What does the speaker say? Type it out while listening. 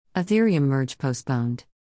Ethereum merge postponed.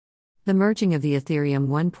 The merging of the Ethereum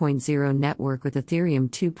 1.0 network with Ethereum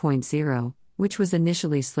 2.0, which was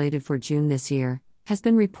initially slated for June this year, has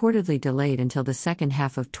been reportedly delayed until the second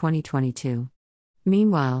half of 2022.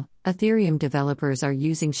 Meanwhile, Ethereum developers are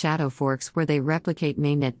using shadow forks where they replicate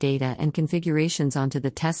mainnet data and configurations onto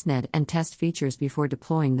the testnet and test features before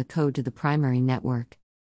deploying the code to the primary network.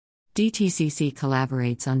 DTCC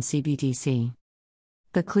collaborates on CBDC.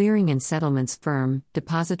 The clearing and settlements firm,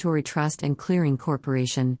 Depository Trust and Clearing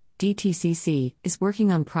Corporation, DTCC, is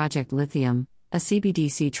working on Project Lithium, a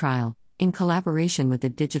CBDC trial, in collaboration with the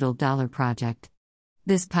Digital Dollar Project.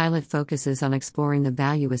 This pilot focuses on exploring the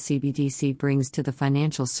value a CBDC brings to the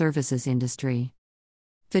financial services industry.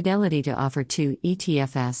 Fidelity to offer 2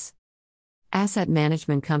 ETFs. Asset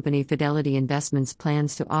management company Fidelity Investments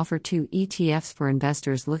plans to offer 2 ETFs for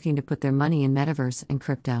investors looking to put their money in metaverse and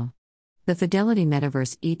crypto. The Fidelity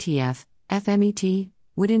Metaverse ETF, FMET,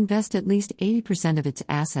 would invest at least 80% of its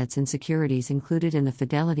assets in securities included in the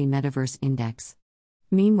Fidelity Metaverse Index.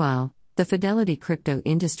 Meanwhile, the Fidelity Crypto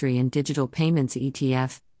Industry and Digital Payments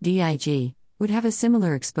ETF, DIG, would have a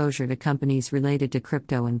similar exposure to companies related to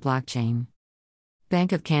crypto and blockchain.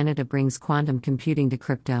 Bank of Canada brings quantum computing to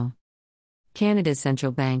crypto. Canada's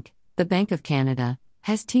central bank, the Bank of Canada,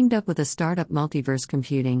 has teamed up with a startup Multiverse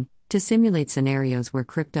Computing to simulate scenarios where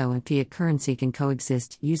crypto and fiat currency can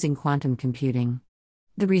coexist using quantum computing.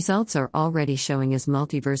 The results are already showing as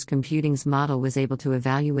Multiverse Computing's model was able to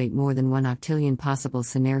evaluate more than 1 octillion possible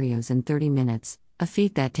scenarios in 30 minutes, a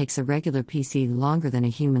feat that takes a regular PC longer than a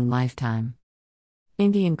human lifetime.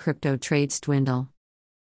 Indian crypto trades dwindle.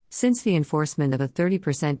 Since the enforcement of a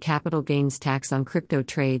 30% capital gains tax on crypto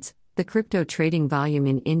trades, the crypto trading volume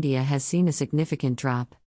in India has seen a significant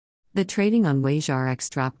drop. The trading on WazirX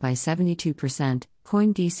dropped by 72%,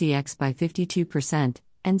 CoinDCX by 52%,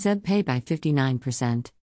 and ZebPay by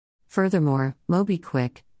 59%. Furthermore,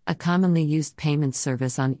 MobiKwik, a commonly used payment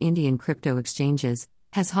service on Indian crypto exchanges,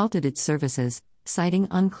 has halted its services, citing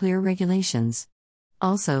unclear regulations.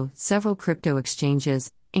 Also, several crypto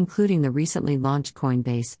exchanges, including the recently launched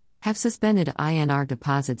Coinbase, have suspended INR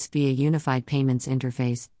deposits via Unified Payments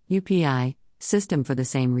Interface (UPI) system for the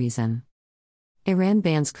same reason. Iran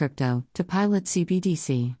bans crypto to pilot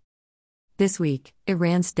CBDC. This week,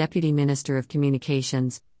 Iran's Deputy Minister of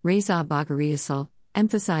Communications, Reza Bagheriasl,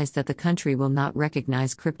 emphasized that the country will not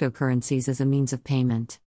recognize cryptocurrencies as a means of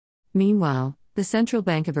payment. Meanwhile, the Central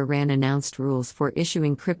Bank of Iran announced rules for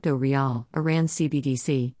issuing crypto rial, Iran's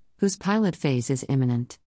CBDC, whose pilot phase is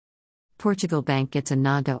imminent. Portugal Bank gets a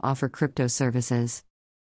nod to offer crypto services.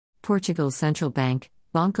 Portugal's central bank,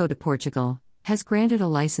 Banco de Portugal, has granted a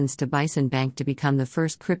license to Bison Bank to become the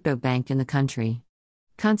first crypto bank in the country.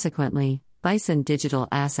 Consequently, Bison Digital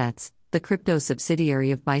Assets, the crypto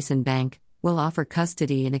subsidiary of Bison Bank, will offer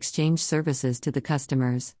custody and exchange services to the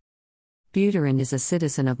customers. Buterin is a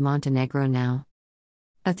citizen of Montenegro now.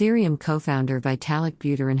 Ethereum co-founder Vitalik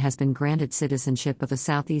Buterin has been granted citizenship of a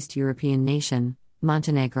Southeast European nation,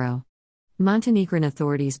 Montenegro. Montenegrin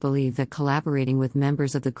authorities believe that collaborating with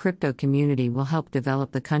members of the crypto community will help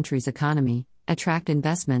develop the country's economy, attract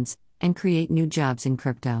investments, and create new jobs in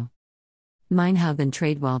crypto. MineHub and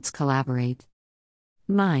TradeWaltz collaborate.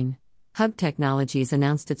 MineHub Technologies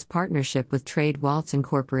announced its partnership with TradeWaltz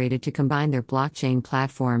Incorporated to combine their blockchain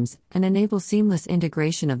platforms and enable seamless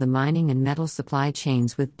integration of the mining and metal supply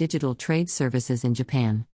chains with digital trade services in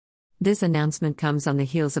Japan. This announcement comes on the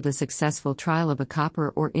heels of the successful trial of a copper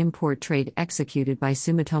ore import trade executed by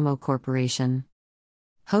Sumitomo Corporation.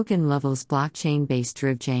 Hogan Lovells blockchain-based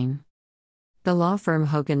DrivChain. The law firm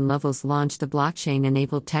Hogan Lovells launched a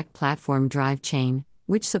blockchain-enabled tech platform DrivChain,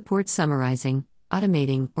 which supports summarizing,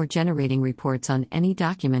 automating, or generating reports on any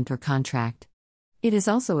document or contract. It has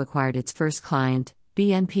also acquired its first client,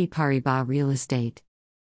 BNP Paribas Real Estate.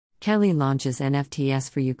 Kelly launches NFTs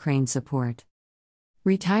for Ukraine support.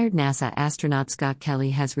 Retired NASA astronaut Scott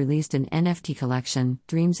Kelly has released an NFT collection,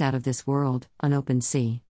 Dreams Out of This World, on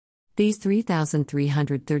OpenSea. These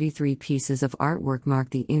 3,333 pieces of artwork mark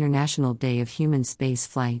the International Day of Human Space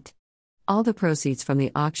Flight. All the proceeds from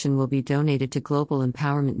the auction will be donated to Global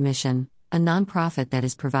Empowerment Mission, a nonprofit that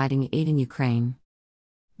is providing aid in Ukraine.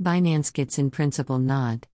 Binance gets in principle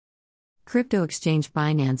nod. Crypto exchange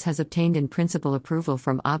Binance has obtained in principle approval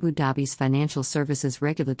from Abu Dhabi's Financial Services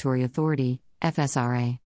Regulatory Authority,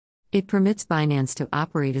 FSRA. It permits Binance to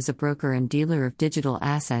operate as a broker and dealer of digital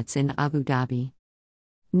assets in Abu Dhabi.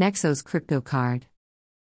 Nexo's crypto card.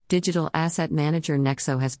 Digital asset manager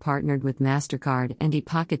Nexo has partnered with MasterCard and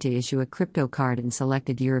ePocket to issue a crypto card in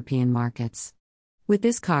selected European markets. With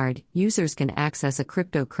this card, users can access a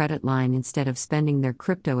crypto credit line instead of spending their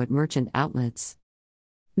crypto at merchant outlets.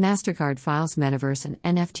 MasterCard files Metaverse and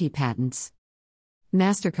NFT patents.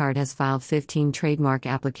 MasterCard has filed 15 trademark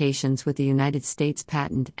applications with the United States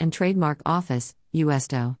Patent and Trademark Office,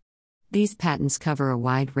 USDO. These patents cover a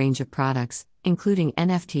wide range of products, including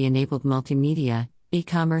NFT-enabled multimedia,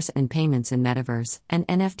 e-commerce and payments in Metaverse, and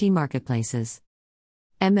NFT marketplaces.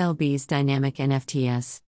 MLB's Dynamic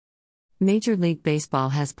NFTs. Major League Baseball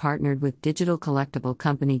has partnered with digital collectible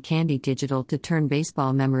company Candy Digital to turn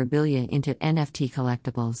baseball memorabilia into NFT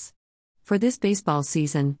collectibles. For this baseball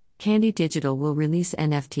season, Candy Digital will release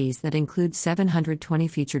NFTs that include 720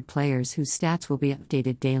 featured players whose stats will be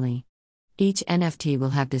updated daily. Each NFT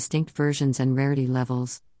will have distinct versions and rarity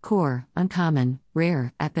levels: core, uncommon,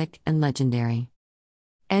 rare, epic, and legendary.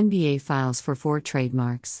 NBA files for 4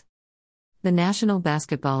 trademarks. The National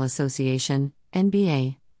Basketball Association,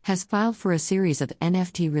 NBA, has filed for a series of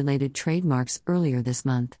NFT-related trademarks earlier this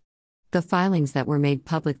month. The filings that were made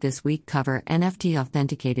public this week cover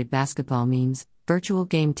NFT-authenticated basketball memes, virtual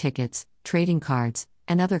game tickets, trading cards,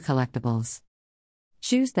 and other collectibles.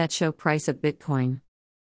 Shoes that show price of Bitcoin.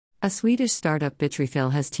 A Swedish startup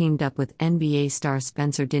Bitrefill has teamed up with NBA star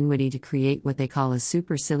Spencer Dinwiddie to create what they call a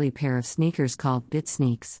super silly pair of sneakers called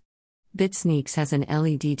BitSneaks. BitSneaks has an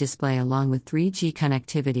LED display along with 3G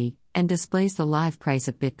connectivity and displays the live price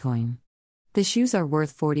of Bitcoin. The shoes are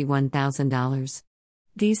worth $41,000.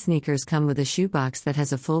 These sneakers come with a shoebox that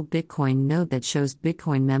has a full Bitcoin node that shows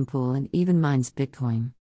Bitcoin mempool and even mines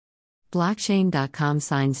Bitcoin. Blockchain.com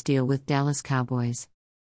signs deal with Dallas Cowboys.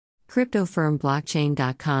 Crypto firm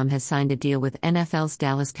Blockchain.com has signed a deal with NFL's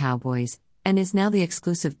Dallas Cowboys and is now the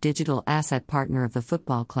exclusive digital asset partner of the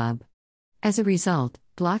football club. As a result,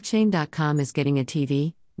 Blockchain.com is getting a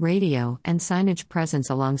TV, radio, and signage presence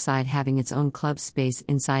alongside having its own club space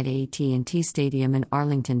inside AT&T Stadium in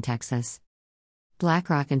Arlington, Texas.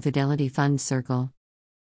 BlackRock and Fidelity Fund Circle.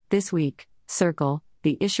 This week, Circle,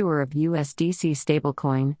 the issuer of USDC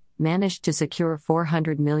stablecoin, managed to secure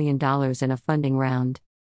 $400 million in a funding round.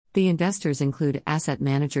 The investors include asset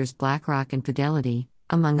managers BlackRock and Fidelity,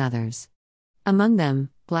 among others. Among them,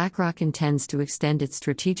 BlackRock intends to extend its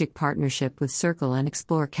strategic partnership with Circle and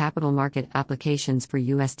explore capital market applications for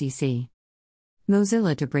USDC.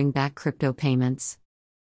 Mozilla to bring back crypto payments.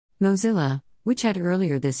 Mozilla, which had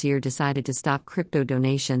earlier this year decided to stop crypto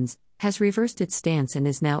donations, has reversed its stance and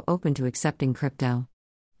is now open to accepting crypto.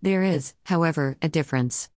 There is, however, a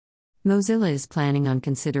difference. Mozilla is planning on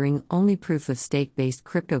considering only proof-of-stake-based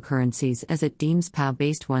cryptocurrencies as it deems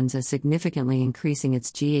POW-based ones as significantly increasing its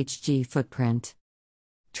GHG footprint.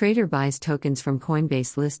 Trader buys tokens from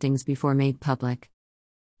Coinbase listings before made public.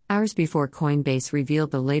 Hours before Coinbase revealed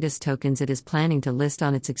the latest tokens it is planning to list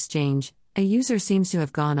on its exchange, a user seems to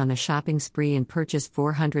have gone on a shopping spree and purchased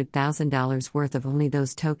 $400,000 worth of only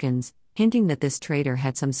those tokens, hinting that this trader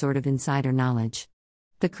had some sort of insider knowledge.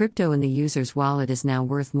 The crypto in the user's wallet is now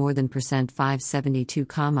worth more than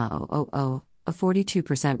 $572,000, a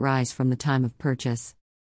 42% rise from the time of purchase.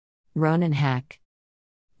 Ronin hack.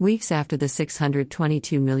 Weeks after the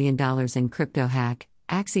 $622 million in crypto hack,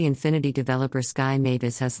 Axie Infinity developer Sky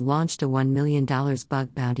Mavis has launched a $1 million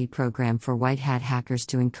bug bounty program for white hat hackers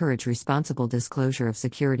to encourage responsible disclosure of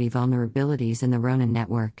security vulnerabilities in the Ronin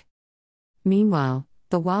network. Meanwhile,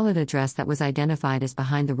 the wallet address that was identified as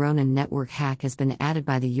behind the Ronin network hack has been added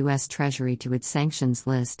by the U.S. Treasury to its sanctions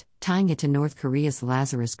list, tying it to North Korea's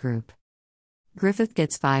Lazarus Group. Griffith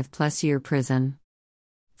gets 5+ year prison.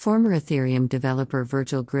 Former Ethereum developer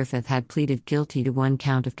Virgil Griffith had pleaded guilty to 1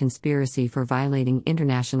 count of conspiracy for violating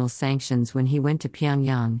international sanctions when he went to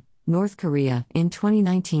Pyongyang, North Korea, in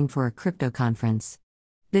 2019 for a crypto conference.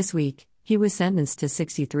 This week, he was sentenced to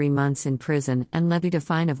 63 months in prison and levied a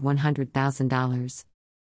fine of $100,000.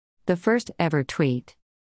 The first ever tweet.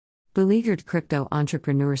 Beleaguered crypto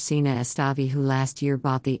entrepreneur Sina Estavi, who last year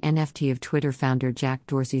bought the NFT of Twitter founder Jack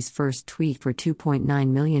Dorsey's first tweet for $2.9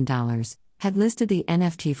 million, had listed the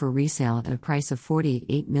NFT for resale at a price of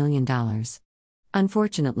 $48 million.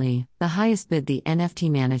 Unfortunately, the highest bid the NFT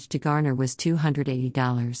managed to garner was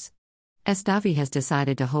 $280. Estavi has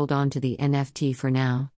decided to hold on to the NFT for now.